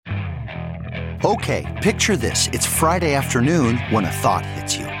Okay, picture this. It's Friday afternoon when a thought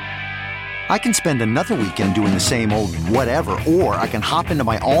hits you. I can spend another weekend doing the same old whatever, or I can hop into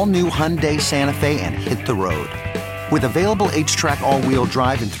my all-new Hyundai Santa Fe and hit the road. With available H-Track all-wheel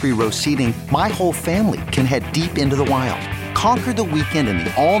drive and 3-row seating, my whole family can head deep into the wild. Conquer the weekend in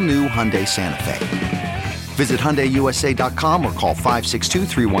the all-new Hyundai Santa Fe. Visit HyundaiUSA.com or call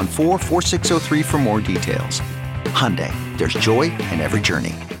 562-314-4603 for more details. Hyundai, there's joy in every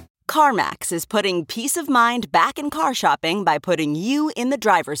journey. CarMax is putting peace of mind back in car shopping by putting you in the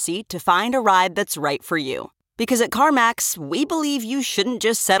driver's seat to find a ride that's right for you. Because at CarMax, we believe you shouldn't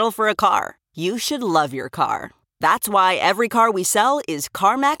just settle for a car. You should love your car. That's why every car we sell is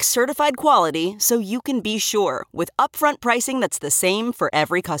CarMax certified quality, so you can be sure with upfront pricing that's the same for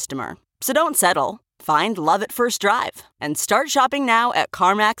every customer. So don't settle. Find love at first drive and start shopping now at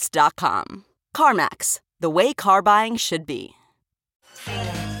CarMax.com. CarMax, the way car buying should be.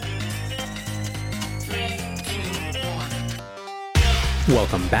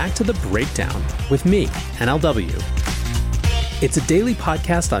 Welcome back to The Breakdown with me, NLW. It's a daily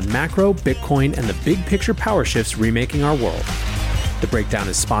podcast on macro, Bitcoin, and the big picture power shifts remaking our world. The Breakdown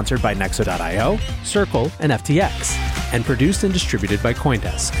is sponsored by Nexo.io, Circle, and FTX, and produced and distributed by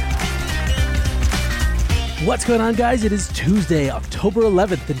CoinDesk. What's going on, guys? It is Tuesday, October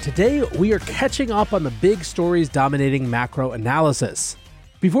 11th, and today we are catching up on the big stories dominating macro analysis.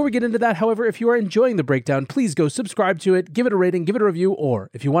 Before we get into that, however, if you are enjoying The Breakdown, please go subscribe to it, give it a rating, give it a review, or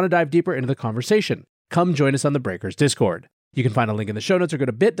if you want to dive deeper into the conversation, come join us on the Breakers Discord. You can find a link in the show notes or go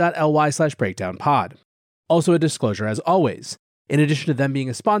to bit.ly/breakdownpod. Also a disclosure, as always, in addition to them being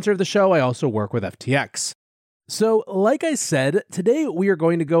a sponsor of the show, I also work with FTX. So, like I said, today we are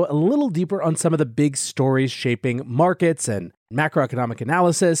going to go a little deeper on some of the big stories shaping markets and macroeconomic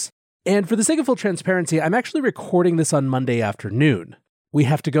analysis. And for the sake of full transparency, I'm actually recording this on Monday afternoon. We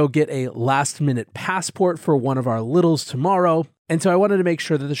have to go get a last-minute passport for one of our littles tomorrow, and so I wanted to make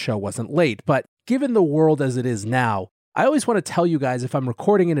sure that the show wasn't late. But given the world as it is now, I always want to tell you guys if I'm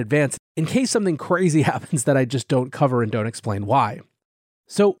recording in advance in case something crazy happens that I just don't cover and don't explain why.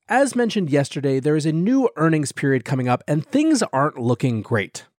 So, as mentioned yesterday, there is a new earnings period coming up, and things aren't looking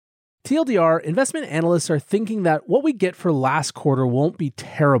great. TLDR, investment analysts are thinking that what we get for last quarter won't be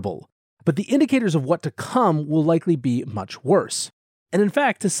terrible, but the indicators of what to come will likely be much worse. And in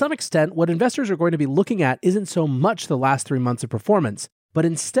fact, to some extent, what investors are going to be looking at isn't so much the last 3 months of performance, but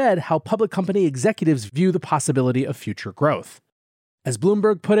instead how public company executives view the possibility of future growth. As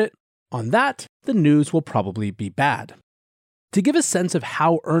Bloomberg put it, on that, the news will probably be bad. To give a sense of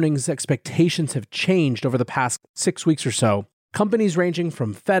how earnings expectations have changed over the past 6 weeks or so, companies ranging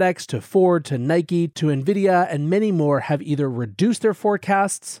from FedEx to Ford to Nike to Nvidia and many more have either reduced their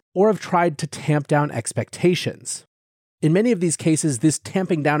forecasts or have tried to tamp down expectations. In many of these cases, this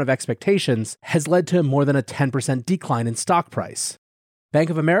tamping down of expectations has led to more than a 10% decline in stock price. Bank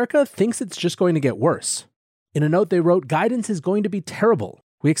of America thinks it's just going to get worse. In a note they wrote, "Guidance is going to be terrible.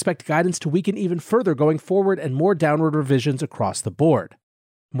 We expect guidance to weaken even further going forward and more downward revisions across the board."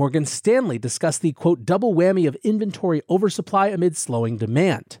 Morgan Stanley discussed the, quote, double whammy of inventory oversupply amid slowing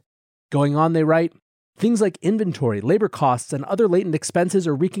demand. Going on, they write, "Things like inventory, labor costs, and other latent expenses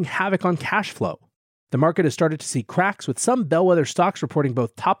are wreaking havoc on cash flow. The market has started to see cracks, with some bellwether stocks reporting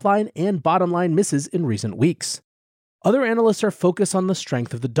both top-line and bottom-line misses in recent weeks. Other analysts are focused on the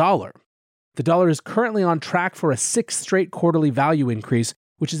strength of the dollar. The dollar is currently on track for a 6th straight quarterly value increase,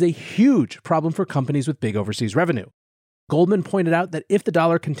 which is a huge problem for companies with big overseas revenue. Goldman pointed out that if the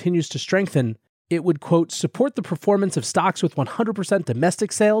dollar continues to strengthen, it would, quote, support the performance of stocks with 100%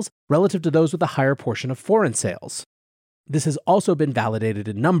 domestic sales relative to those with a higher portion of foreign sales. This has also been validated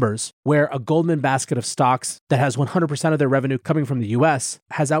in numbers, where a Goldman basket of stocks that has 100% of their revenue coming from the US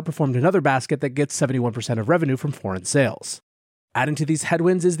has outperformed another basket that gets 71% of revenue from foreign sales. Adding to these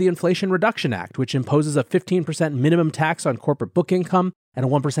headwinds is the Inflation Reduction Act, which imposes a 15% minimum tax on corporate book income and a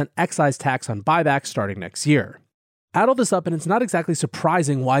 1% excise tax on buybacks starting next year. Add all this up, and it's not exactly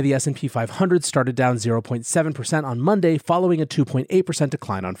surprising why the S&P 500 started down 0.7% on Monday following a 2.8%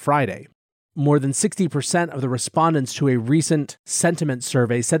 decline on Friday. More than 60% of the respondents to a recent sentiment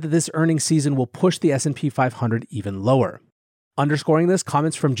survey said that this earnings season will push the S&P 500 even lower. Underscoring this,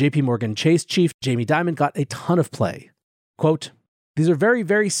 comments from JP Morgan Chase chief Jamie Dimon got a ton of play. Quote, "These are very,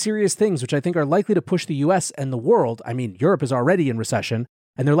 very serious things which I think are likely to push the US and the world, I mean Europe is already in recession,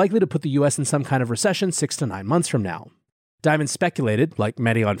 and they're likely to put the US in some kind of recession 6 to 9 months from now." Dimon speculated, like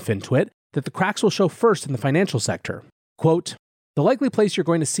many on FinTwit, that the cracks will show first in the financial sector. Quote, "The likely place you're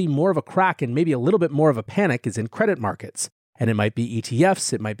going to see more of a crack and maybe a little bit more of a panic is in credit markets. And it might be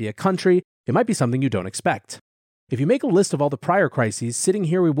ETFs, it might be a country, it might be something you don't expect. If you make a list of all the prior crises, sitting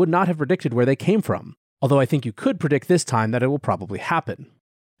here we would not have predicted where they came from, although I think you could predict this time that it will probably happen.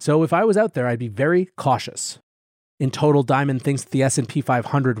 So if I was out there, I'd be very cautious. In total, Diamond thinks the S&P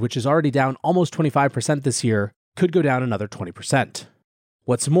 500, which is already down almost 25% this year, could go down another 20%.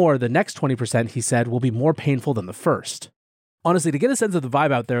 What's more, the next 20%, he said, will be more painful than the first. Honestly, to get a sense of the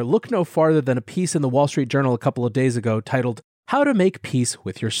vibe out there, look no farther than a piece in the Wall Street Journal a couple of days ago titled, "How to Make Peace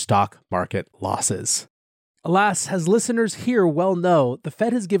with Your Stock Market Losses." Alas, as listeners here well know, the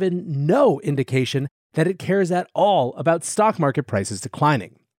Fed has given no indication that it cares at all about stock market prices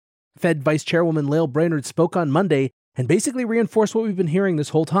declining. Fed Vice Chairwoman Lael Brainard spoke on Monday and basically reinforced what we've been hearing this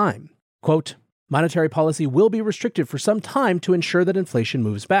whole time. Quote, "Monetary policy will be restricted for some time to ensure that inflation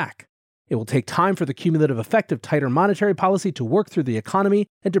moves back. It will take time for the cumulative effect of tighter monetary policy to work through the economy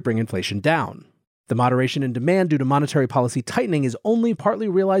and to bring inflation down. The moderation in demand due to monetary policy tightening is only partly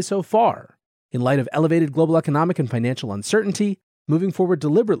realized so far. In light of elevated global economic and financial uncertainty, moving forward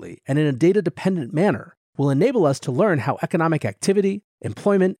deliberately and in a data-dependent manner will enable us to learn how economic activity,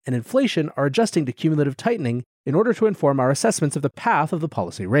 employment, and inflation are adjusting to cumulative tightening in order to inform our assessments of the path of the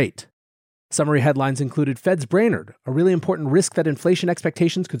policy rate." Summary headlines included Fed's Brainard, a really important risk that inflation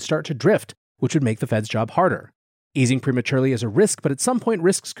expectations could start to drift, which would make the Fed's job harder. Easing prematurely is a risk, but at some point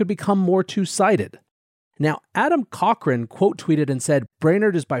risks could become more two-sided. Now, Adam Cochran quote-tweeted and said,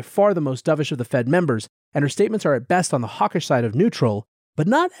 "Brainard is by far the most dovish of the Fed members, and her statements are at best on the hawkish side of neutral," but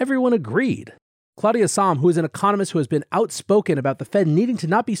not everyone agreed. Claudia Sahm, who is an economist who has been outspoken about the Fed needing to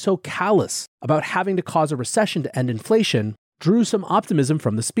not be so callous about having to cause a recession to end inflation, drew some optimism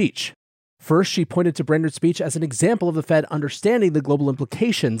from the speech. First, she pointed to Brainard's speech as an example of the Fed understanding the global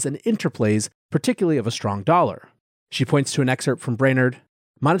implications and interplays, particularly of a strong dollar. She points to an excerpt from Brainard.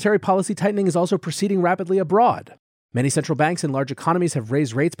 "Monetary policy tightening is also proceeding rapidly abroad. Many central banks in large economies have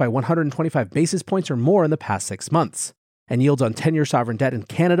raised rates by 125 basis points or more in the past 6 months, and yields on 10-year sovereign debt in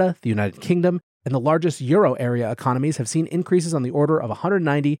Canada, the United Kingdom, and the largest euro area economies have seen increases on the order of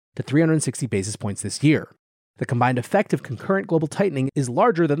 190 to 360 basis points this year. The combined effect of concurrent global tightening is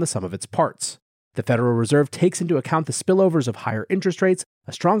larger than the sum of its parts. The Federal Reserve takes into account the spillovers of higher interest rates,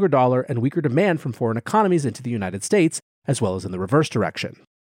 a stronger dollar, and weaker demand from foreign economies into the United States, as well as in the reverse direction.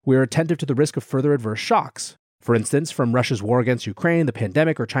 We are attentive to the risk of further adverse shocks, for instance, from Russia's war against Ukraine, the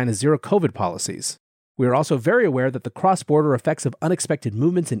pandemic, or China's zero-COVID policies. We are also very aware that the cross-border effects of unexpected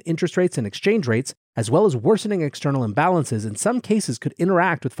movements in interest rates and exchange rates, as well as worsening external imbalances, in some cases could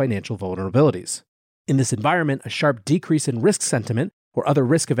interact with financial vulnerabilities. In this environment, a sharp decrease in risk sentiment or other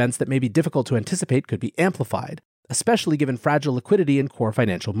risk events that may be difficult to anticipate could be amplified, especially given fragile liquidity in core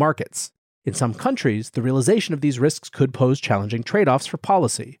financial markets. In some countries, the realization of these risks could pose challenging trade-offs for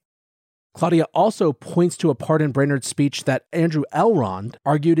policy." Claudia also points to a part in Brainard's speech that Andrew Elrond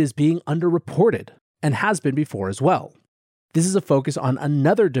argued is being underreported, and has been before as well. This is a focus on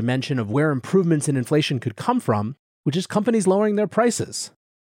another dimension of where improvements in inflation could come from, which is companies lowering their prices.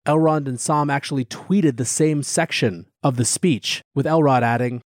 Elrond and Sahm actually tweeted the same section of the speech, with Elrond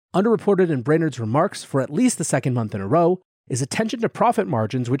adding, "Underreported in Brainard's remarks for at least the second month in a row is attention to profit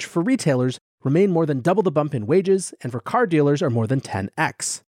margins, which for retailers remain more than double the bump in wages and for car dealers are more than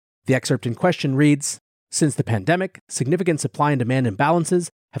 10x. The excerpt in question reads, "Since the pandemic, significant supply and demand imbalances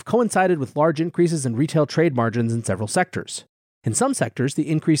have coincided with large increases in retail trade margins in several sectors. In some sectors, the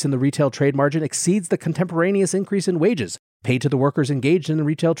increase in the retail trade margin exceeds the contemporaneous increase in wages paid to the workers engaged in the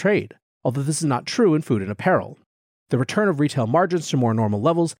retail trade, although this is not true in food and apparel. The return of retail margins to more normal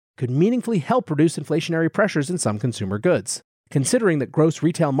levels could meaningfully help reduce inflationary pressures in some consumer goods, considering that gross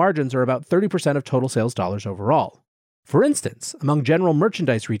retail margins are about 30% of total sales dollars overall. For instance, among general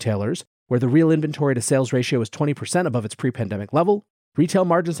merchandise retailers, where the real inventory to sales ratio is 20% above its pre-pandemic level, retail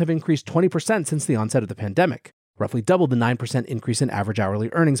margins have increased 20% since the onset of the pandemic, roughly double the 9% increase in average hourly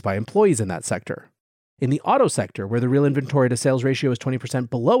earnings by employees in that sector. In the auto sector, where the real inventory to sales ratio is 20%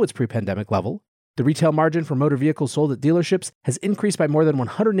 below its pre-pandemic level, the retail margin for motor vehicles sold at dealerships has increased by more than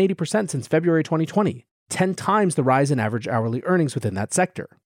 180% since February 2020, 10 times the rise in average hourly earnings within that sector.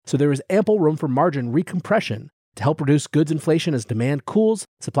 So there is ample room for margin recompression to help reduce goods inflation as demand cools,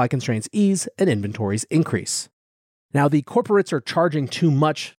 supply constraints ease, and inventories increase." Now, the corporates are charging too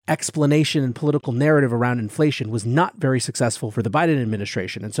much explanation and political narrative around inflation was not very successful for the Biden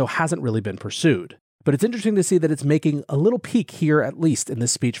administration, and so hasn't really been pursued. But it's interesting to see that it's making a little peek here, at least in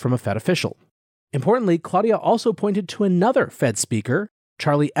this speech from a Fed official. Importantly, Claudia also pointed to another Fed speaker,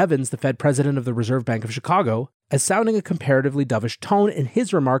 Charlie Evans, the Fed president of the Reserve Bank of Chicago, as sounding a comparatively dovish tone in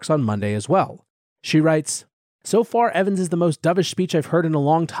his remarks on Monday as well. She writes, "So far, Evans is the most dovish speech I've heard in a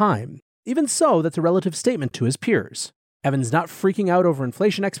long time. Even so, that's a relative statement to his peers. Evans not freaking out over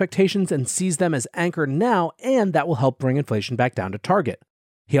inflation expectations and sees them as anchored now, and that will help bring inflation back down to target.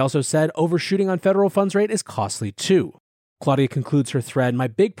 He also said overshooting on federal funds rate is costly too. Claudia concludes her thread, "My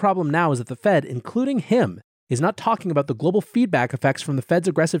big problem now is that the Fed, including him, is not talking about the global feedback effects from the Fed's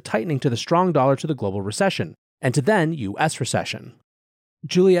aggressive tightening to the strong dollar to the global recession, and to then U.S. recession."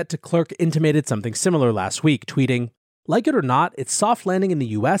 Juliette de Klerk intimated something similar last week, tweeting, "Like it or not, it's soft landing in the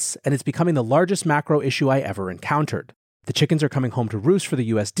U.S., and it's becoming the largest macro issue I ever encountered. The chickens are coming home to roost for the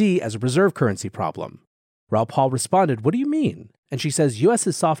USD as a reserve currency problem." Raoul Pal responded, "What do you mean?" And she says, "U.S.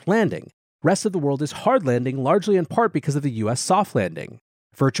 is soft landing. Rest of the world is hard landing, largely in part because of the U.S. soft landing.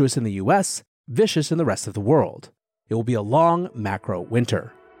 Virtuous in the U.S., vicious in the rest of the world. It will be a long macro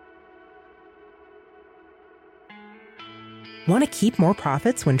winter." Want to keep more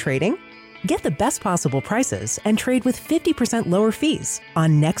profits when trading? Get the best possible prices and trade with 50% lower fees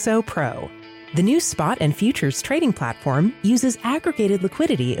on Nexo Pro. The new spot and futures trading platform uses aggregated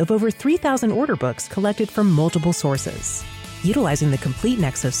liquidity of over 3,000 order books collected from multiple sources. Utilizing the complete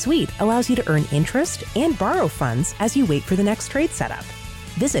Nexo suite allows you to earn interest and borrow funds as you wait for the next trade setup.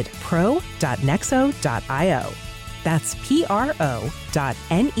 Visit pro.nexo.io. That's pro.nexo.io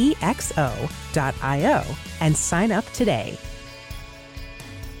and sign up today.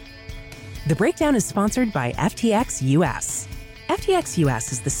 The Breakdown is sponsored by FTX US. FTX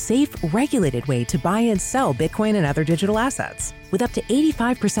US is the safe, regulated way to buy and sell Bitcoin and other digital assets, with up to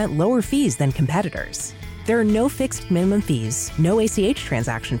 85% lower fees than competitors. There are no fixed minimum fees, no ACH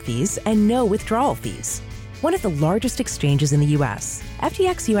transaction fees, and no withdrawal fees. One of the largest exchanges in the US,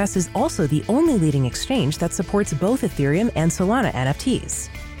 FTX US is also the only leading exchange that supports both Ethereum and Solana NFTs.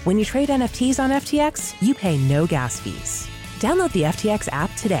 When you trade NFTs on FTX, you pay no gas fees. Download the FTX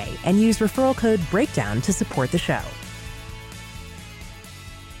app today and use referral code BREAKDOWN to support the show.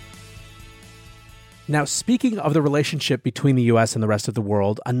 Now, speaking of the relationship between the US and the rest of the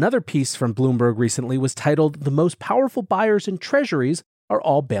world, another piece from Bloomberg recently was titled, "The most powerful buyers in treasuries are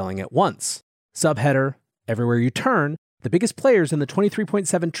all bailing at once." Subheader, "Everywhere you turn, the biggest players in the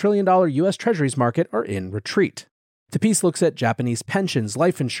 $23.7 trillion US treasuries market are in retreat." The piece looks at Japanese pensions,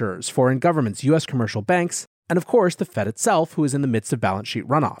 life insurers, foreign governments, US commercial banks, and of course the Fed itself, who is in the midst of balance sheet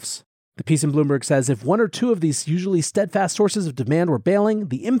runoffs. The piece in Bloomberg says if one or two of these usually steadfast sources of demand were bailing,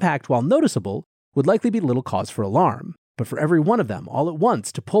 the impact, while noticeable, would likely be little cause for alarm. But for every one of them, all at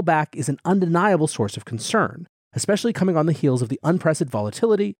once, to pull back is an undeniable source of concern, especially coming on the heels of the unprecedented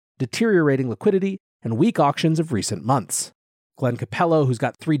volatility, deteriorating liquidity, and weak auctions of recent months. Glenn Capello, who's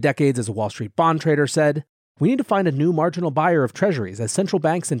got 3 decades as a Wall Street bond trader, said, "We need to find a new marginal buyer of treasuries as central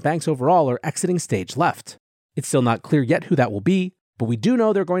banks and banks overall are exiting stage left. It's still not clear yet who that will be, but we do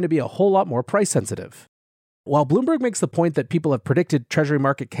know they're going to be a whole lot more price sensitive." While Bloomberg makes the point that people have predicted treasury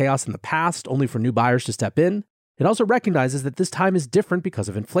market chaos in the past only for new buyers to step in, it also recognizes that this time is different because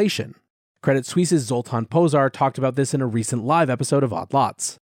of inflation. Credit Suisse's Zoltan Pozsar talked about this in a recent live episode of Odd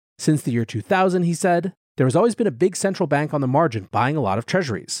Lots. Since the year 2000, he said, there has always been a big central bank on the margin buying a lot of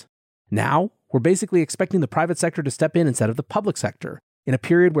treasuries. Now, we're basically expecting the private sector to step in instead of the public sector, in a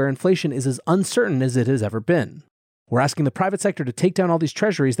period where inflation is as uncertain as it has ever been. We're asking the private sector to take down all these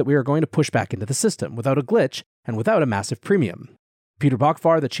treasuries that we are going to push back into the system without a glitch and without a massive premium. Peter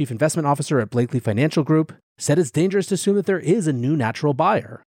Bokvar, the chief investment officer at Blakely Financial Group, said it's dangerous to assume that there is a new natural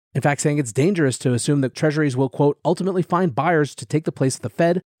buyer. In fact, saying it's dangerous to assume that treasuries will, quote, ultimately find buyers to take the place of the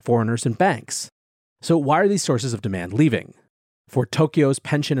Fed, foreigners, and banks. So why are these sources of demand leaving? For Tokyo's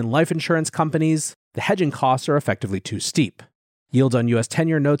pension and life insurance companies, the hedging costs are effectively too steep. Yields on US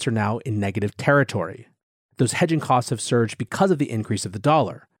 10-year notes are now in negative territory. Those hedging costs have surged because of the increase of the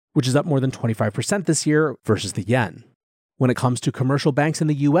dollar, which is up more than 25% this year versus the yen. When it comes to commercial banks in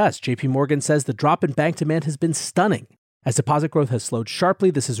the US, JP Morgan says the drop in bank demand has been stunning. As deposit growth has slowed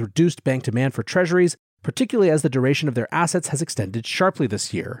sharply, this has reduced bank demand for treasuries, particularly as the duration of their assets has extended sharply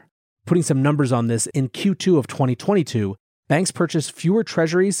this year. Putting some numbers on this, in Q2 of 2022, banks purchased fewer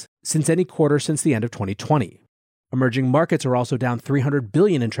treasuries since any quarter since the end of 2020. Emerging markets are also down $300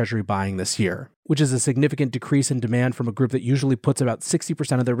 billion in treasury buying this year, which is a significant decrease in demand from a group that usually puts about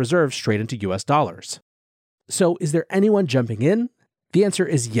 60% of their reserves straight into US dollars. So is there anyone jumping in? The answer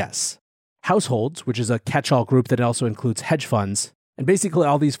is yes. Households, which is a catch-all group that also includes hedge funds, and basically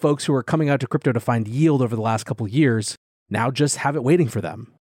all these folks who are coming out to crypto to find yield over the last couple years, now just have it waiting for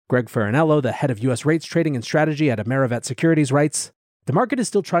them. Greg Farinello, the head of US rates trading and strategy at Amerivet Securities, writes, "The market is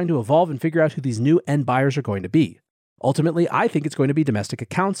still trying to evolve and figure out who these new end buyers are going to be. Ultimately, I think it's going to be domestic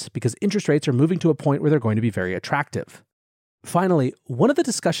accounts because interest rates are moving to a point where they're going to be very attractive." Finally, one of the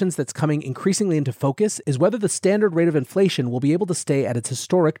discussions that's coming increasingly into focus is whether the standard rate of inflation will be able to stay at its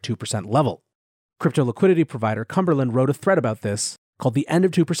historic 2% level. Crypto liquidity provider Cumberland wrote a thread about this called The End of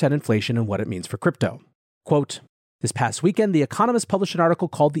 2% Inflation and What It Means for Crypto. Quote, "This past weekend, The Economist published an article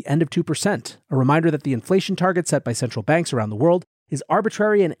called The End of 2%, a reminder that the inflation target set by central banks around the world is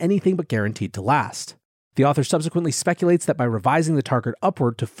arbitrary and anything but guaranteed to last. The author subsequently speculates that by revising the target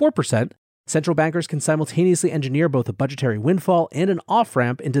upward to 4%, central bankers can simultaneously engineer both a budgetary windfall and an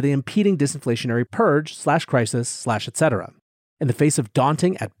off-ramp into the impeding disinflationary purge/crisis/etc. In the face of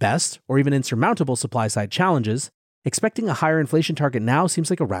daunting, at best, or even insurmountable supply-side challenges, expecting a higher inflation target now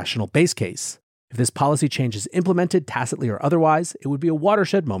seems like a rational base case. If this policy change is implemented tacitly or otherwise, it would be a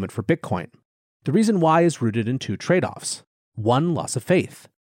watershed moment for Bitcoin. The reason why is rooted in two trade-offs. One, loss of faith.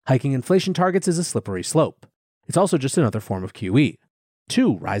 Hiking inflation targets is a slippery slope. It's also just another form of QE.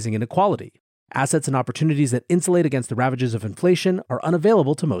 Two, rising inequality. Assets and opportunities that insulate against the ravages of inflation are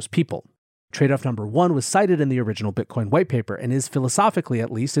unavailable to most people. Trade-off number one was cited in the original Bitcoin white paper and is, philosophically at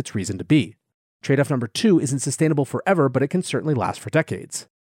least, its reason to be. Trade-off number two isn't sustainable forever, but it can certainly last for decades.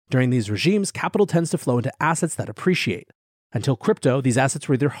 During these regimes, capital tends to flow into assets that appreciate. Until crypto, these assets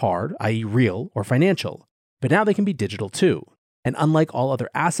were either hard, i.e. real, or financial. But now they can be digital too. And unlike all other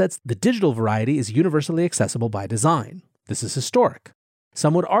assets, the digital variety is universally accessible by design. This is historic.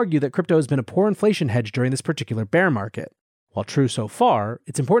 Some would argue that crypto has been a poor inflation hedge during this particular bear market. While true so far,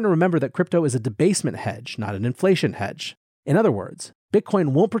 it's important to remember that crypto is a debasement hedge, not an inflation hedge. In other words,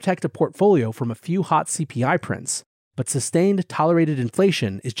 Bitcoin won't protect a portfolio from a few hot CPI prints, but sustained, tolerated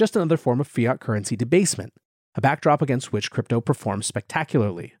inflation is just another form of fiat currency debasement, a backdrop against which crypto performs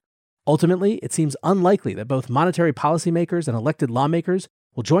spectacularly. Ultimately, it seems unlikely that both monetary policymakers and elected lawmakers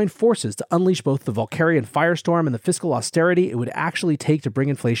will join forces to unleash both the Volcarian firestorm and the fiscal austerity it would actually take to bring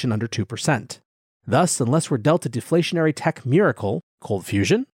inflation under 2%. Thus, unless we're dealt a deflationary tech miracle, cold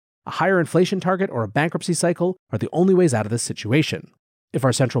fusion, a higher inflation target, or a bankruptcy cycle are the only ways out of this situation. If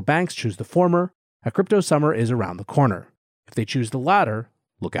our central banks choose the former, a crypto summer is around the corner. If they choose the latter,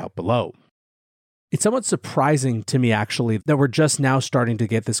 look out below. It's somewhat surprising to me, actually, that we're just now starting to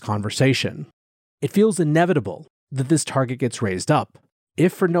get this conversation. It feels inevitable that this target gets raised up,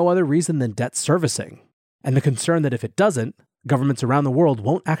 if for no other reason than debt servicing, and the concern that if it doesn't, governments around the world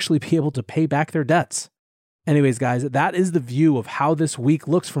won't actually be able to pay back their debts. Anyways, guys, that is the view of how this week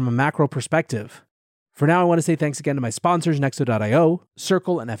looks from a macro perspective. For now, I want to say thanks again to my sponsors, Nexo.io,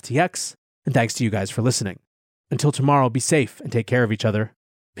 Circle, and FTX, and thanks to you guys for listening. Until tomorrow, be safe and take care of each other.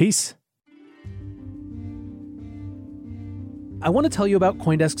 Peace. I want to tell you about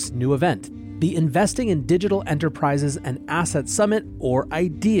CoinDesk's new event, the Investing in Digital Enterprises and Asset Summit, or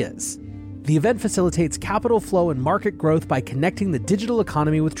IDEAS. The event facilitates capital flow and market growth by connecting the digital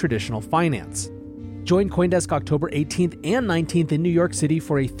economy with traditional finance. Join CoinDesk October 18th and 19th in New York City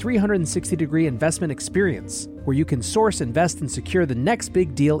for a 360-degree investment experience where you can source, invest, and secure the next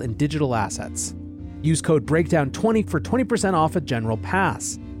big deal in digital assets. Use code BREAKDOWN20 for 20% off a general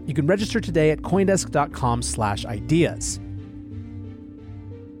pass. You can register today at coindesk.com/ideas.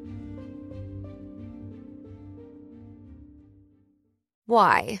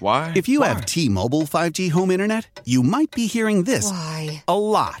 Why? If you have T-Mobile 5G home internet, you might be hearing this Why? a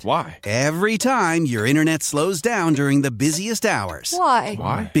lot. Why? Every time your internet slows down during the busiest hours.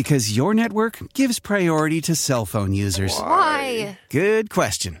 Why? Because your network gives priority to cell phone users. Why? Good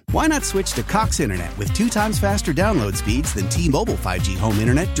question. Why not switch to Cox Internet with 2 times faster download speeds than T-Mobile 5G home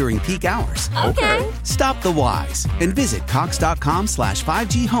internet during peak hours? Okay. Stop the whys and visit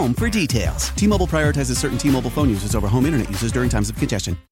cox.com/5G home for details. T-Mobile prioritizes certain T-Mobile phone users over home internet users during times of congestion.